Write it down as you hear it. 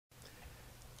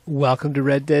Welcome to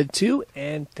Red Dead 2,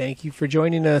 and thank you for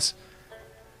joining us.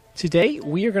 Today,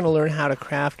 we are going to learn how to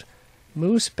craft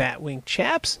moose Batwing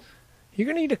Chaps. You're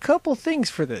going to need a couple things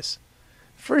for this.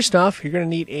 First off, you're going to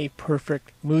need a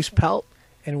perfect moose pelt,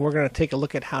 and we're going to take a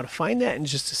look at how to find that in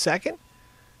just a second.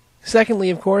 Secondly,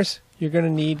 of course, you're going to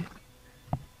need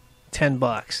 10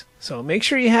 bucks. So make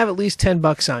sure you have at least 10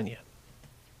 bucks on you.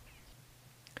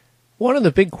 One of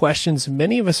the big questions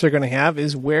many of us are going to have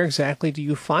is where exactly do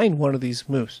you find one of these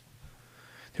moose?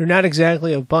 They're not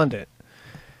exactly abundant.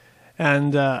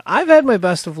 And I've had my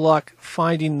best of luck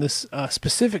finding this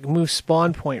specific moose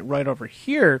spawn point right over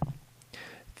here.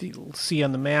 You'll see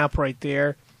on the map right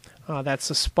there. That's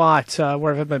the spot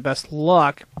where I've had my best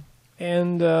luck.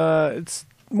 And it's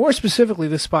more specifically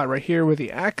this spot right here with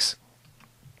the X.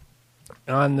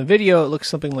 On the video, it looks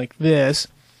something like this.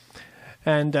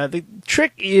 And the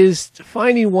trick is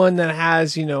finding one that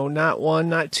has, not one,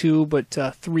 not two, but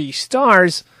 3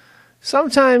 stars.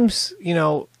 Sometimes,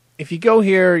 if you go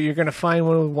here, you're going to find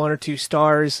one with 1 or 2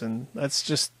 stars, and that's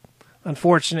just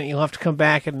unfortunate. You'll have to come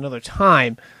back at another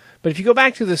time. But if you go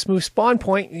back to this moose spawn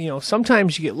point,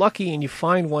 sometimes you get lucky and you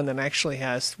find one that actually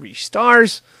has 3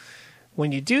 stars.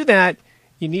 When you do that,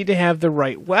 you need to have the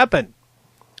right weapon.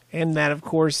 And that, of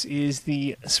course, is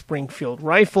the Springfield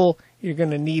rifle. You're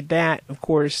going to need that, of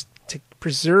course, to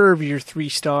preserve your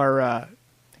 3-star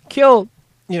kill.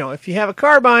 If you have a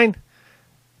carbine,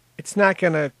 it's not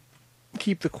going to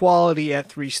keep the quality at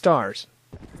 3 stars.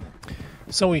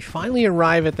 So we finally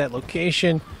arrive at that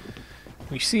location.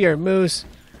 We see our moose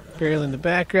barely in the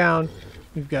background.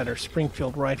 We've got our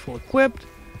Springfield rifle equipped.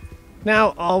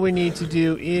 Now all we need to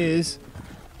do is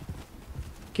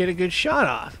get a good shot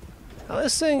off. Now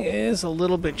this thing is a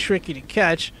little bit tricky to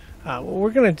catch. What we're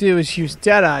going to do is use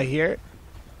Deadeye here.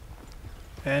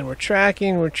 And we're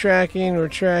tracking. Okay.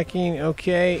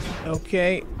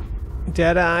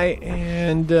 Deadeye,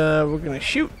 and we're going to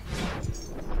shoot.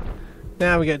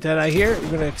 Now we got Deadeye here.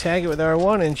 We're going to tag it with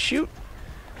R1 and shoot.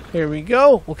 There we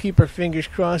go. We'll keep our fingers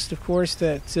crossed, of course,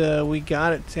 that we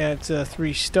got it at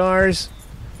 3 stars.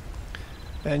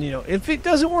 And, if it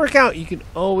doesn't work out, you can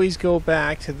always go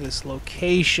back to this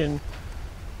location.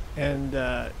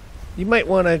 And you might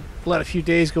want to let a few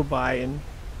days go by and,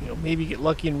 maybe get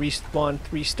lucky and respawn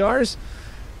 3 stars.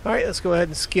 Alright, let's go ahead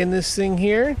and skin this thing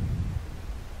here.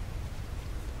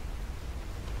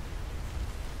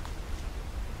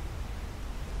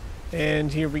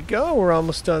 And here we go. We're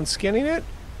almost done skinning it.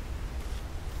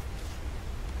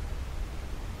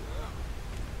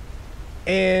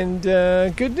 And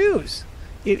good news.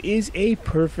 It is a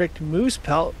perfect moose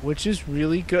pelt, which is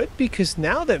really good because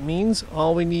now that means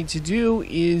all we need to do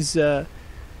is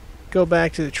go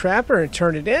back to the trapper and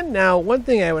turn it in. Now, one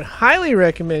thing I would highly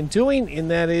recommend doing,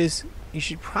 and that is you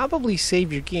should probably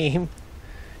save your game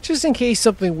just in case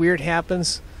something weird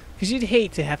happens, because you'd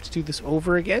hate to have to do this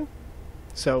over again.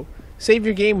 So save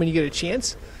your game when you get a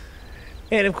chance.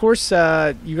 And of course,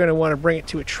 you're going to want to bring it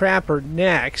to a trapper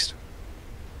next.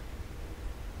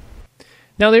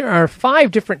 Now, there are 5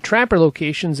 different trapper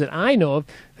locations that I know of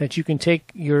that you can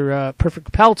take your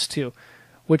perfect pelts to.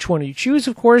 Which one you choose,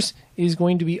 of course, is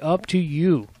going to be up to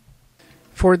you.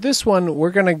 For this one, we're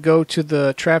going to go to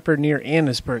the trapper near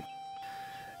Annesburg.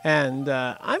 And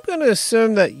I'm going to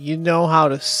assume that you know how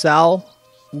to sell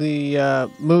the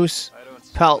moose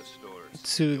pelt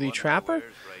to the trapper.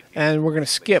 And we're going to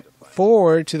skip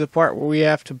forward to the part where we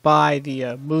have to buy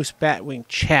the moose Batwing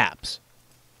Chaps.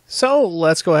 So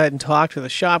let's go ahead and talk to the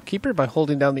shopkeeper by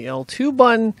holding down the L2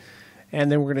 button, and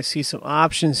then we're going to see some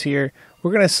options here.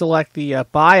 We're going to select the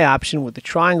buy option with the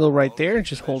triangle right there,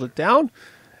 just hold it down.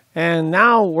 And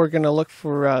now we're going to look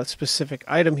for a specific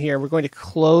item here. We're going to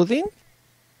clothing.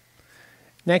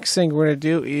 Next thing we're going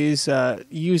to do is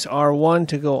use R1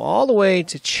 to go all the way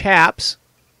to chaps.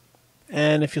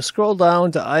 And if you scroll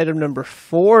down to item number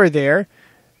 4 there,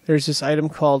 there's this item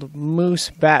called Moose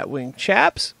Batwing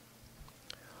Chaps.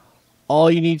 All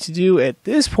you need to do at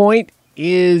this point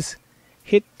is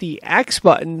hit the X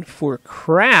button for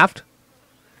craft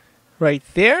right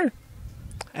there.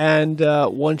 And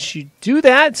once you do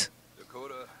that,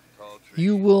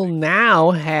 you will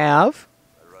now have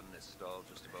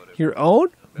your own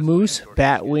Moose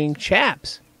Batwing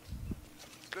Chaps.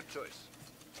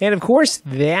 And of course,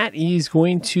 that is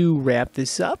going to wrap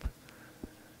this up.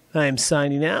 I'm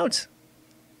signing out.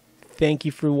 Thank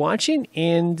you for watching,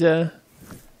 and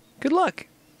good luck.